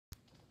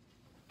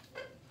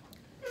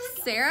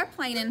Sarah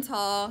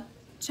Plainenthal,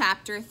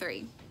 Chapter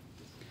 3.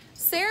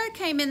 Sarah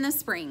came in the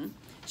spring.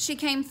 She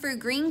came through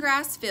green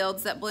grass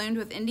fields that bloomed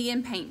with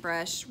Indian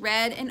paintbrush,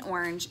 red and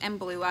orange and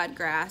blue-eyed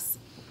grass.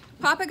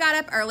 Papa got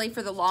up early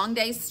for the long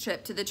day's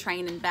trip to the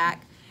train and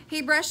back.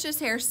 He brushed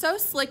his hair so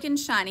slick and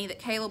shiny that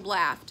Caleb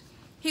laughed.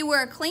 He wore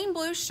a clean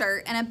blue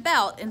shirt and a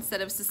belt instead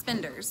of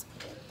suspenders.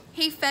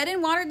 He fed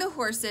and watered the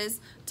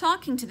horses,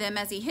 talking to them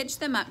as he hitched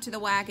them up to the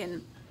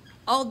wagon.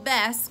 Old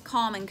Bess,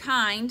 calm and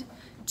kind,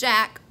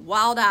 Jack,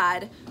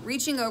 wild-eyed,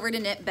 reaching over to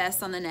nip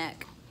Bess on the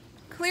neck.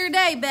 "Clear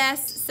day,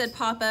 Bess," said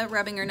Papa,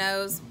 rubbing her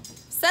nose.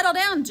 "Settle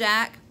down,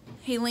 Jack."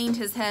 He leaned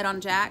his head on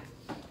Jack.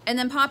 And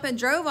then Papa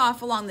drove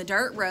off along the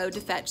dirt road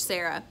to fetch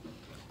Sarah.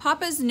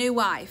 Papa's new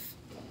wife.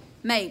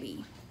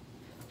 Maybe.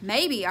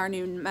 Maybe our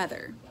new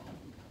mother.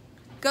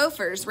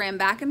 Gophers ran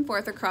back and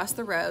forth across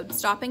the road,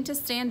 stopping to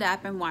stand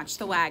up and watch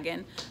the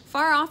wagon.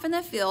 Far off in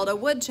the field, a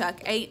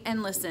woodchuck ate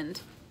and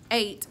listened.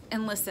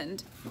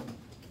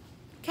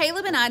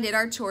 Caleb and I did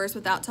our chores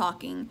without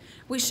talking.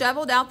 We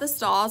shoveled out the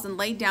stalls and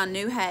laid down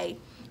new hay.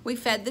 We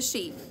fed the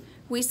sheep.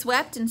 We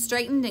swept and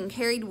straightened and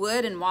carried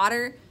wood and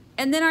water,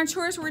 and then our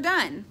chores were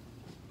done.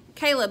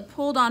 Caleb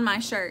pulled on my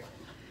shirt.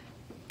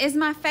 "Is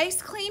my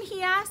face clean?"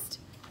 he asked.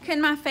 "Can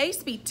my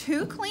face be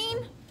too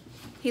clean?"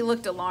 He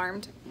looked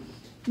alarmed.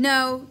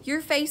 "No,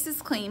 your face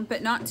is clean,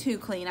 but not too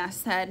clean," I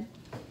said.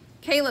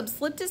 Caleb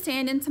slipped his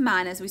hand into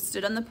mine as we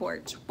stood on the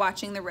porch,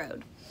 watching the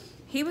road.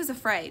 He was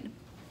afraid.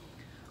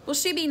 "Will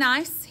she be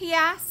nice?" he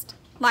asked.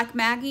 "Like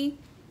Maggie?"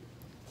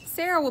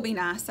 "Sarah will be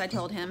nice," I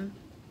told him.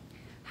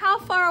 "How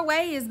far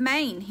away is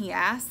Maine?" he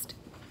asked.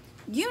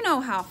 "You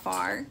know how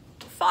far.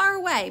 Far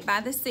away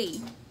by the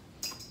sea."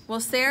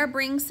 "Will Sarah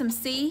bring some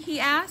sea?" he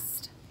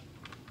asked.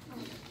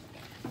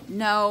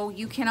 "No,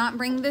 you cannot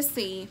bring the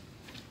sea."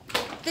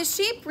 The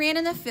sheep ran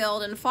in the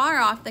field, and far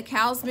off the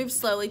cows moved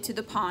slowly to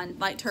the pond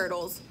like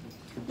turtles.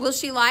 "Will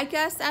she like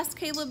us?" asked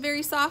Caleb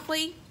very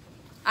softly.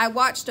 I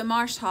watched a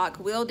marsh hawk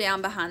wheel down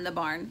behind the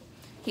barn.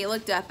 He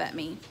looked up at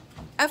me.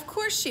 "Of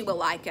course she will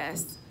like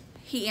us."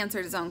 He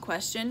answered his own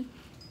question.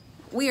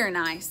 "We are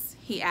nice,"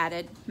 he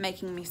added,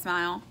 making me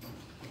smile.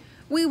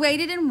 We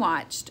waited and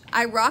watched.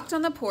 I rocked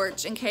on the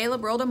porch, and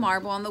Caleb rolled a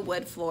marble on the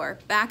wood floor,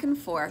 back and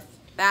forth,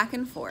 back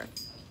and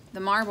forth. The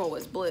marble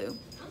was blue.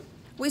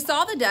 We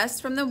saw the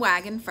dust from the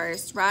wagon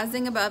first,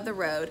 rising above the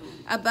road,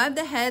 above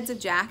the heads of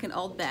Jack and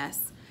old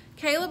Bess.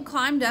 Caleb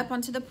climbed up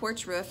onto the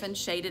porch roof and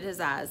shaded his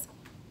eyes.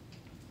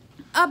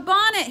 "A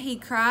bonnet!" he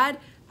cried.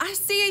 "I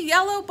see a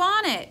yellow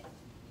bonnet!"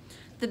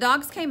 The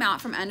dogs came out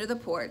from under the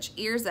porch,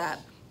 ears up,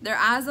 their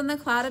eyes on the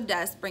cloud of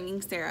dust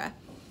bringing Sarah.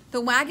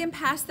 The wagon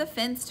passed the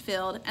fenced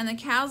field, and the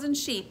cows and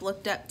sheep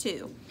looked up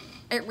too.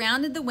 It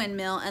rounded the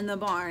windmill and the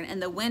barn and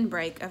the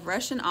windbreak of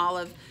Russian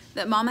olive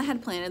that Mama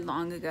had planted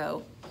long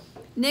ago.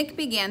 Nick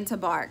began to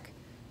bark,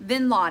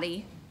 then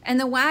Lottie, and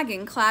the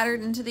wagon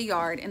clattered into the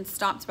yard and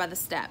stopped by the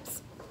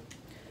steps.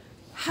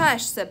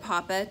 "Hush," said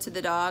Papa to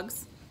the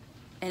dogs,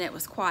 and it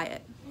was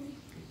quiet.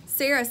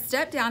 Sarah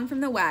stepped down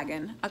from the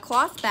wagon, a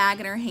cloth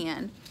bag in her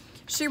hand.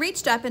 She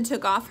reached up and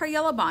took off her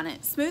yellow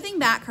bonnet, smoothing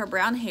back her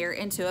brown hair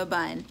into a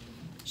bun.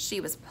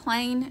 She was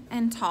plain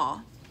and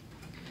tall.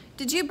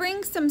 "Did you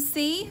bring some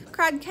sea?"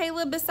 cried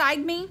Caleb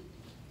beside me.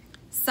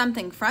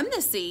 "Something from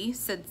the sea,"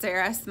 said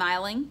Sarah,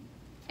 smiling.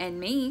 "And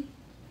me."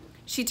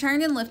 She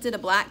turned and lifted a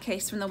black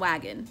case from the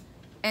wagon.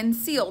 "And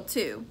Seal,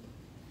 too."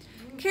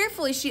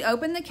 Carefully, she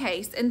opened the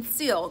case, and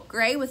Seal,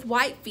 gray with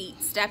white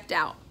feet, stepped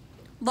out.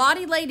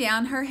 Lottie lay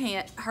down her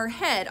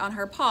head on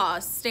her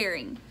paws,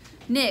 staring.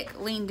 Nick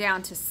leaned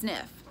down to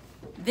sniff.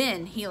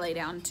 Then he lay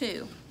down,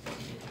 too.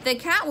 "The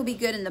cat will be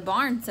good in the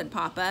barn," said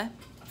Papa.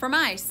 "For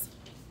mice."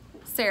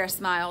 Sarah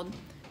smiled.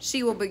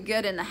 "She will be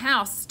good in the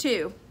house,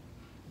 too."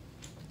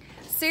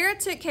 Sarah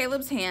took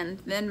Caleb's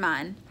hand, then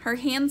mine. Her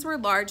hands were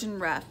large and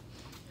rough.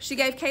 She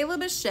gave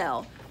Caleb a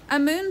shell, a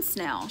moon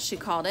snail, she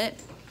called it,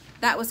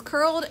 that was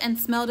curled and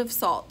smelled of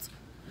salt.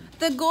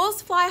 "The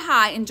gulls fly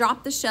high and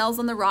drop the shells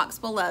on the rocks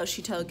below,"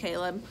 she told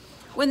Caleb.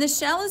 "When the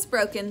shell is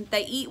broken,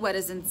 they eat what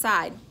is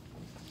inside."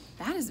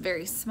 "That is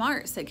very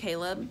smart," said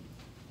Caleb.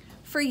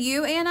 "For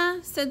you,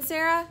 Anna," said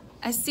Sarah,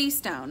 "a sea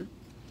stone."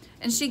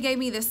 And she gave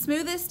me the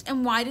smoothest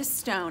and whitest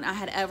stone I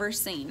had ever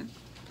seen.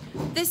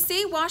 The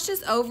sea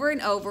washes over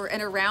and over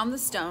and around the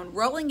stone,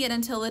 rolling it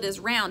until it is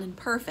round and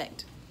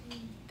perfect.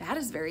 "That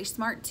is very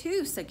smart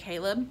too," said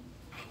Caleb.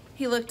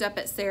 He looked up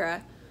at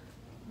Sarah.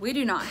 "We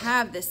do not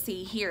have the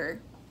sea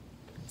here."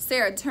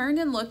 Sarah turned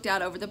and looked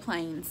out over the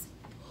plains.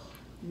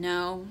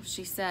 "No,"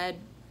 she said,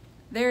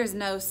 "there is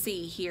no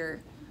sea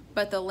here,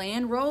 but the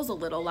land rolls a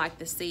little like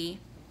the sea."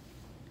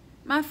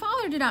 My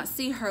father did not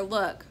see her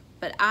look,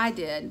 but I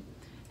did,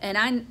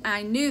 and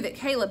I knew that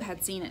Caleb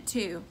had seen it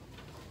too.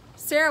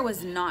 Sarah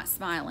was not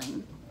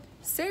smiling.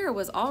 Sarah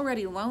was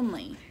already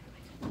lonely.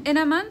 In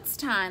a month's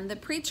time, the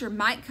preacher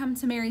might come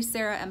to marry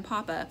Sarah and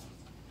Papa,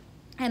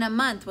 and a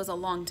month was a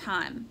long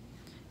time.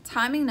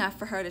 Time enough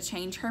for her to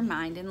change her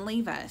mind and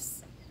leave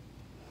us.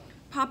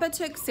 Papa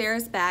took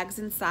Sarah's bags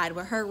inside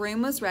where her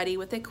room was ready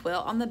with a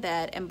quilt on the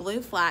bed and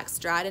blue flax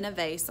dried in a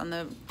vase on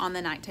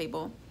the night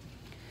table.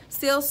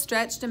 Seal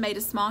stretched and made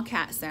a small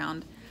cat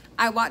sound.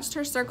 I watched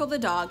her circle the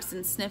dogs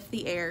and sniff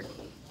the air.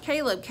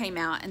 Caleb came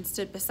out and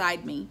stood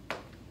beside me.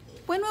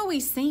 "When will we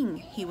sing?"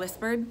 he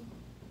whispered.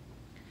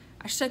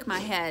 I shook my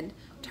head,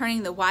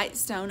 turning the white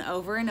stone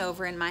over and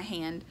over in my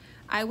hand.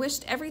 I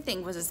wished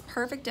everything was as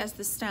perfect as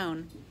the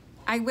stone.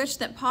 I wished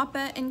that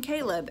Papa and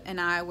Caleb and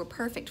I were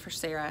perfect for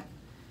Sarah.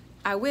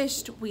 I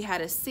wished we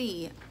had a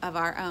sea of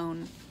our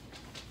own.